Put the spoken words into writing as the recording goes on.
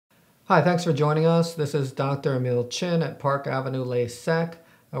Hi, thanks for joining us. This is Dr. Chynn at Park Avenue LASEK.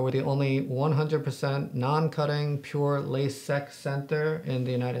 We're the only 100% non-cutting, pure LASEK center in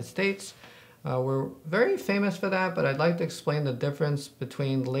the United States. We're very famous for that, but I'd like to explain the difference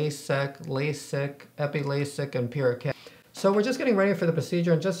between LASEK, LASIK, epi-LASIK, and PRK. So we're just getting ready for the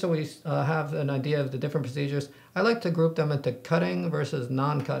procedure, and just so we have an idea of the different procedures, I like to group them into cutting versus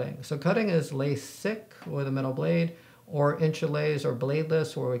non-cutting. So cutting is LASIK with a metal blade, or interlace or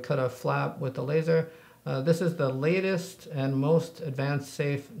bladeless, where we cut a flap with the laser. This is the latest and most advanced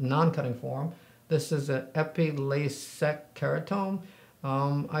safe non-cutting form. This is an epi-LASEK keratome.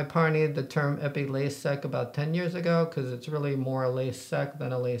 I pioneered the term epi-LASEK about 10 years ago because it's really more a LASEK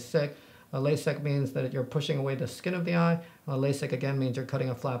than a LASIK. A LASIK means that you're pushing away the skin of the eye. A LASIK again means you're cutting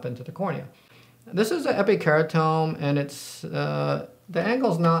a flap into the cornea. This is an epikeratome, and it's the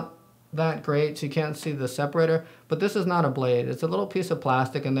angle's not that great, so you can't see the separator, but this is not a blade. It's a little piece of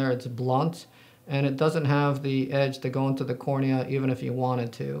plastic in there. It's blunt, and it doesn't have the edge to go into the cornea even if you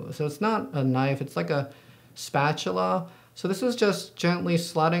wanted to. So it's not a knife, it's like a spatula. So this is just gently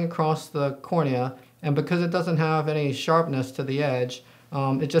sliding across the cornea, and because it doesn't have any sharpness to the edge,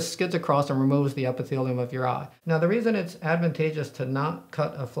 it just skids across and removes the epithelium of your eye. Now, the reason it's advantageous to not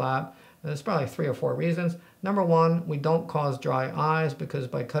cut a flap, there's probably 3 or 4 reasons. Number one, we don't cause dry eyes because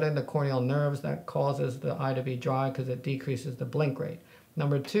by cutting the corneal nerves, that causes the eye to be dry because it decreases the blink rate.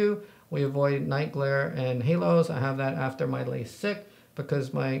 Number two, we avoid night glare and halos. I have that after my LASIK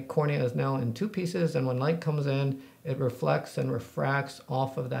because my cornea is now in 2 pieces, and when light comes in, it reflects and refracts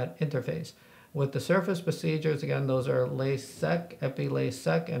off of that interface. With the surface procedures, again, those are LASEK,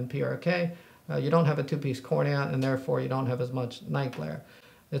 epi-LASEK, and PRK. You don't have a 2-piece cornea, and therefore you don't have as much night glare.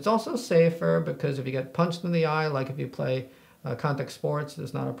 It's also safer because if you get punched in the eye, like if you play contact sports,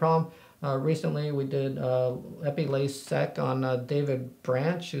 it's not a problem. Recently, we did epi-LASEK on David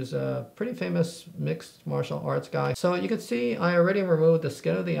Branch, who's a pretty famous mixed martial arts guy. So you can see I already removed the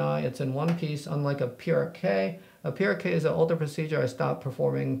skin of the eye. It's in 1 piece, unlike a PRK. A PRK is an older procedure I stopped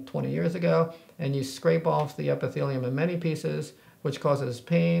performing 20 years ago, and you scrape off the epithelium in many pieces, which causes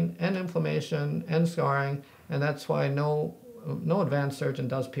pain and inflammation and scarring, and that's why no advanced surgeon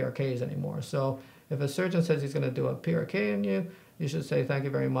does PRKs anymore. So if a surgeon says he's going to do a PRK on you, you should say thank you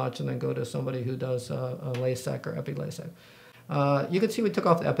very much and then go to somebody who does a LASEK or epi-LASEK. You can see we took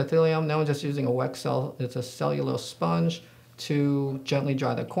off the epithelium. Now I'm just using a wax cell. It's a cellulose sponge to gently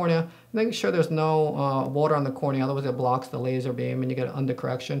dry the cornea. Make sure there's no water on the cornea, otherwise it blocks the laser beam and you get an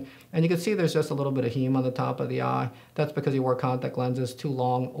undercorrection. And you can see there's just a little bit of heme on the top of the eye. That's because you wore contact lenses too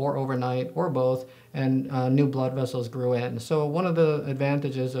long or overnight or both, and new blood vessels grew in. So one of the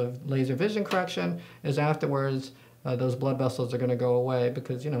advantages of laser vision correction is afterwards those blood vessels are going to go away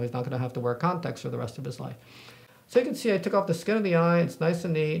because, he's not going to have to wear contacts for the rest of his life. So you can see I took off the skin of the eye. It's nice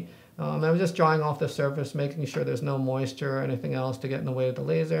and neat. I was just drying off the surface, making sure there's no moisture or anything else to get in the way of the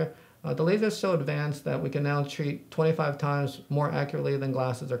laser. The laser is so advanced that we can now treat 25 times more accurately than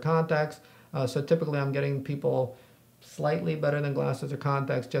glasses or contacts. So typically I'm getting people slightly better than glasses or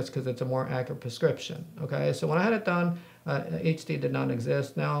contacts just because it's a more accurate prescription. Okay, so when I had it done, HD did not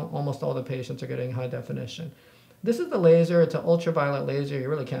exist. Now almost all the patients are getting high definition. This is the laser. It's an ultraviolet laser. You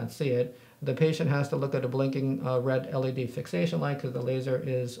really can't see it. The patient has to look at a blinking red LED fixation light because the laser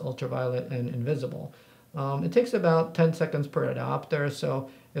is ultraviolet and invisible. It takes about 10 seconds per diopter, so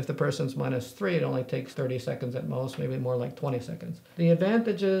if the person's -3, it only takes 30 seconds at most, maybe more like 20 seconds. The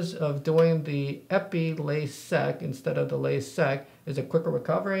advantages of doing the epi-LASEK instead of the LASEK is a quicker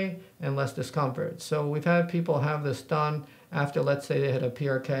recovery and less discomfort. So we've had people have this done after, let's say, they had a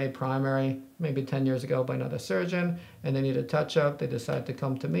PRK primary maybe 10 years ago by another surgeon, and they need a touch-up. They decide to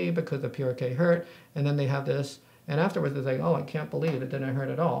come to me because the PRK hurt, and then they have this, and afterwards they say, oh, I can't believe it didn't hurt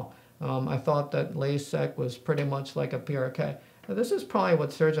at all. I thought that LASEK was pretty much like a PRK. Now, this is probably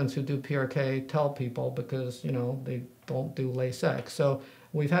what surgeons who do PRK tell people because, they don't do LASEK. So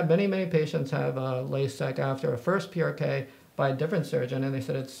we've had many, many patients have LASEK after a first PRK by a different surgeon, and they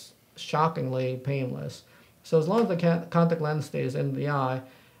said it's shockingly painless. So as long as the contact lens stays in the eye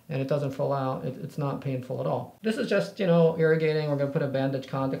and it doesn't fall out, it's not painful at all. This is just, irrigating. We're going to put a bandaged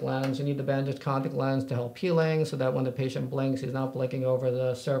contact lens. You need the bandaged contact lens to help healing so that when the patient blinks, he's not blinking over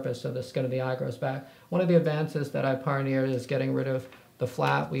the surface so the skin of the eye grows back. One of the advances that I pioneered is getting rid of the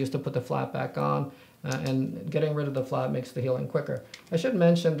flap. We used to put the flap back on, and getting rid of the flap makes the healing quicker. I should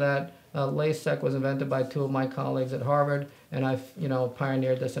mention that LASEK was invented by 2 of my colleagues at Harvard, and I've,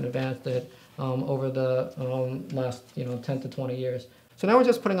 pioneered this and advanced it over the last 10 to 20 years. So now we're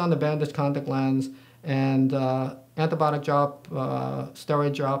just putting on the bandaged contact lens and antibiotic drop,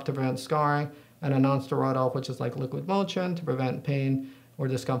 steroid drop to prevent scarring, and a non-steroidal, which is like liquid Motrin to prevent pain or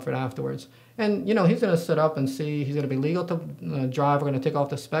discomfort afterwards. And, you know, he's going to sit up and see, he's going to be legal to drive. We're going to take off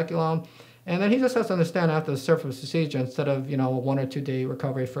the speculum. And then he just has to understand after the surface procedure, instead of, you know, a 1 or 2 day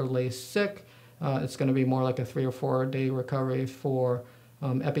recovery for LASIK, it's going to be more like a 3 or 4 day recovery for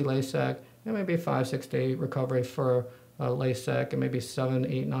epi-LASEK, and maybe 5, 6 day recovery for LASIK, and maybe 7,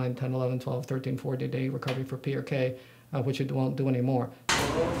 8, 9, 10, 11, 12, 13, 14 day recovery for PRK, which you won't do anymore.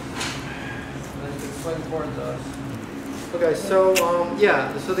 Okay, so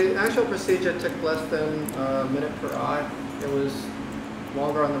yeah, so the actual procedure took less than a minute per eye. It was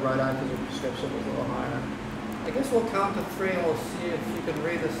longer on the right eye because the prescription was a little higher. I guess we'll count to 3 and we'll see if you can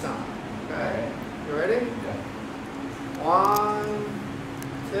read the sound. Okay, you ready? Yeah. 1,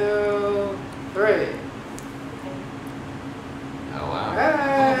 2, 3. Oh wow.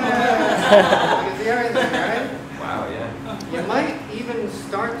 Hey! You can see everything, right? Wow, yeah. You might even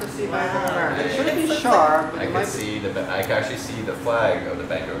start to see Bank of America. It shouldn't be sharp, but I you might can see the. I can actually see the flag of the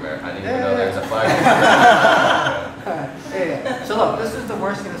Bank of America. I didn't even Yeah. know there was a flag. Yeah. So look, this is the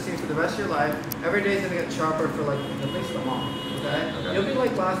worst you're gonna see for the rest of your life. Every day is gonna get sharper for like at least a month. Okay? You'll be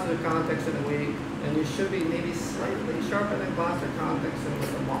like glasses or contacts in a week, and you should be maybe slightly sharper than glasses or contacts in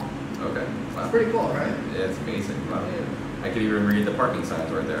like a month. Okay. Wow. It's pretty cool, right? Yeah, it's amazing. Wow. Yeah. I could even read the parking signs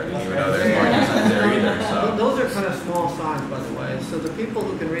right there. I didn't even know there's parking signs there either. So. Those are kind of small signs, by the way. So the people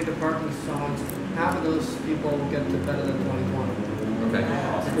who can read the parking signs, half of those people will get to better than 20/20. Okay.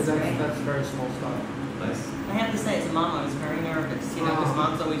 Because that's very small stuff. Nice. I have to say, as a mom, I was very nervous, you know, because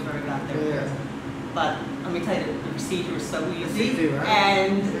mom's always very out there. Yeah. But let me tell you, the procedure was so easy. easy, right?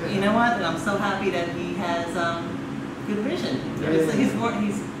 And Yeah. you know what? And I'm so happy that he has good vision. Yeah. He's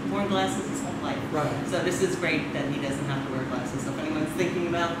worn glasses his whole life. Right. So this is great that he doesn't have to wear glasses. So if anyone's thinking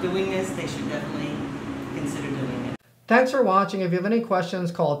about doing this, they should definitely consider doing it. Thanks for watching. If you have any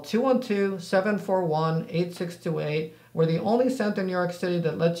questions, call 212-741-8628. We're the only center in New York City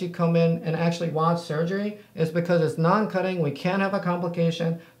that lets you come in and actually watch surgery. It's because it's non-cutting. We can't have a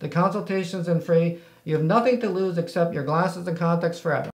complication. The consultation is free. You have nothing to lose except your glasses and contacts forever.